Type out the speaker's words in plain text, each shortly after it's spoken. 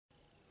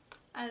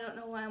I don't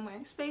know why I'm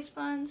wearing space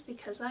buns,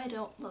 because I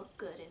don't look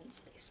good in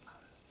space buns.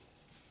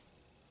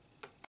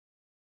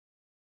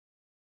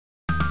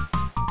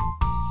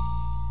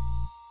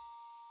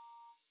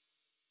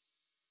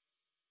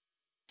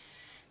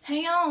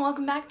 Hey y'all, and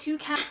welcome back to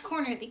Cat's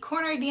Corner, the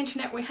corner of the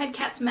internet where we hide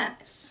Cat's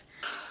madness.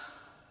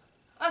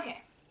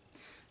 Okay,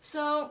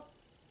 so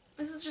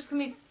this is just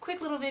gonna be a quick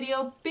little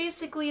video,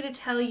 basically to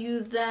tell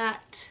you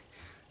that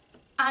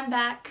I'm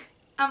back,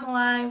 I'm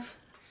alive.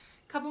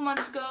 A couple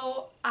months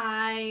ago,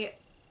 I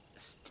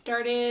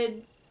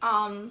started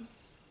kind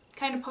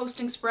of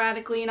posting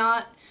sporadically,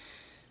 not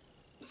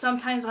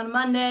sometimes on a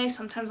Monday,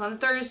 sometimes on a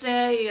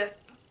Thursday,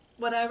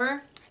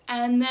 whatever.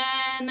 And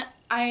then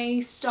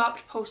I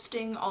stopped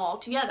posting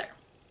altogether.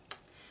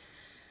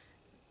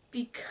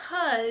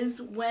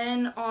 Because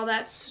when all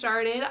that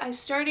started, I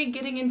started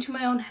getting into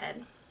my own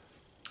head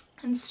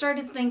and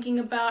started thinking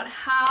about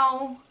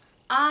how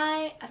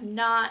I am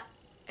not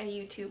a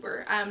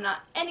YouTuber. I am not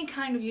any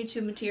kind of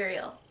YouTube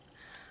material.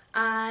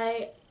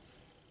 I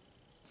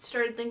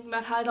started thinking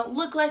about how I don't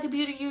look like a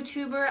beauty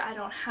YouTuber. I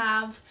don't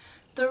have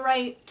the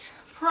right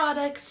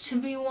products to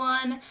be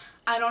one.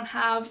 I don't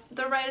have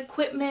the right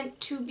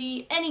equipment to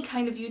be any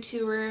kind of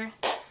YouTuber.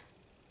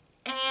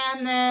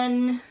 And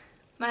then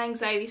my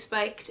anxiety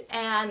spiked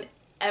and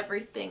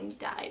everything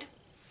died.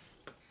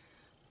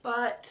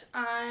 But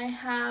I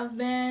have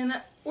been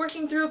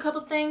working through a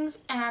couple things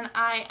and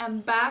I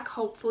am back,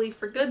 hopefully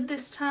for good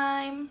this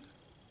time.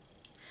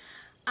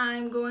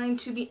 I'm going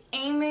to be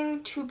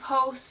aiming to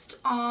post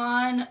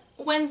on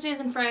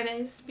Wednesdays and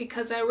Fridays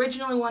because I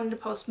originally wanted to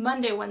post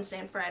Monday, Wednesday,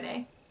 and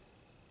Friday.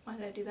 Why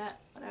did I do that?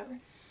 Whatever.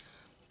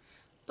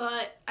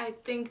 But I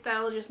think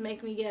that'll just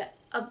make me get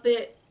a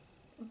bit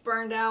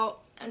burned out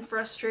and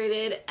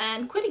frustrated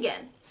and quit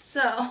again.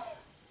 So,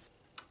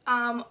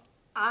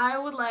 I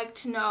would like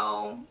to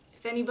know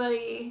if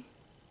anybody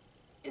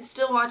is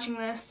still watching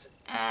this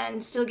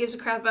and still gives a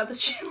crap about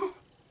this channel,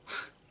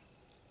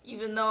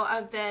 even though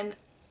I've been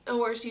the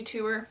worst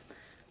YouTuber,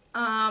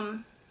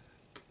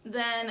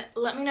 then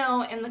let me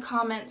know in the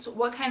comments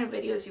what kind of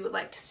videos you would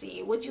like to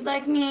see. Would you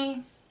like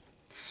me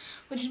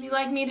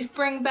to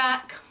bring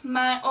back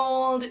my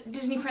old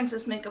Disney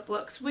princess makeup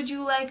looks? Would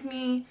you like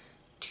me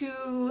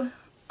to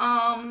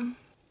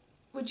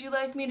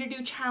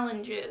do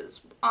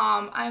challenges?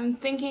 I'm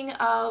thinking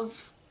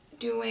of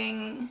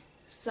doing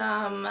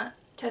some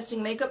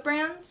testing makeup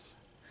brands,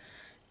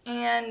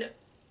 and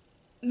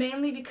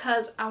mainly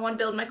because I want to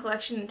build my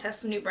collection and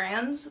test some new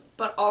brands,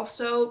 but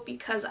also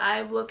because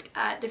I've looked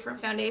at different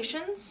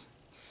foundations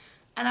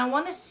and I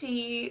want to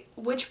see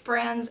which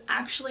brands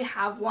actually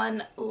have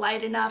one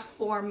light enough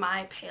for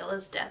my pale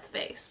as death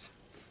face.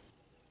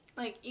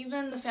 Like,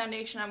 even the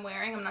foundation I'm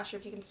wearing, I'm not sure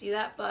if you can see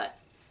that, but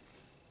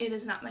it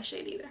is not my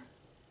shade either.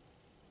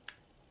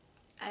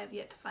 I have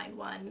yet to find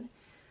one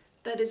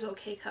that is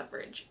okay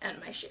coverage and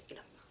my shade.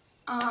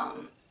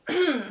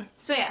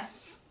 So yeah,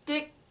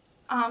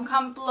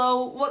 comment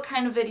below what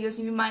kind of videos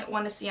you might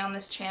want to see on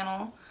this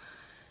channel,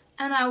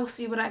 and I will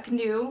see what I can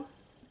do.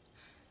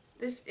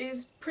 This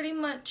is pretty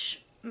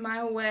much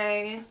my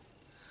way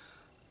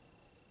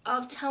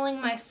of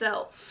telling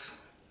myself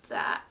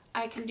that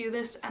I can do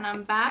this and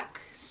I'm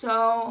back.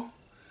 So,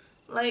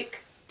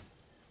 like,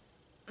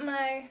 am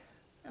I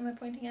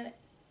pointing at it?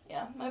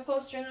 Yeah, my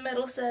poster in the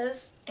middle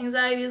says,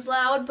 "Anxiety is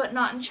loud but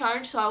not in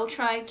charge," so I will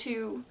try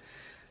to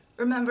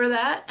remember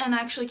that and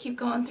actually keep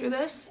going through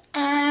this.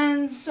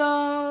 And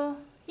so,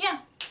 yeah,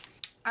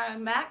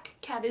 I'm back.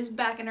 Cat is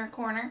back in her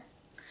corner.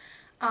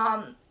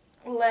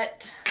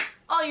 Let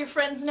all your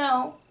friends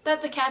know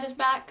that the cat is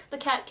back. The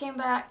cat came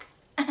back.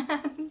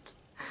 And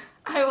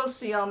I will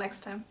see y'all next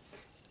time.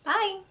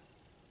 Bye!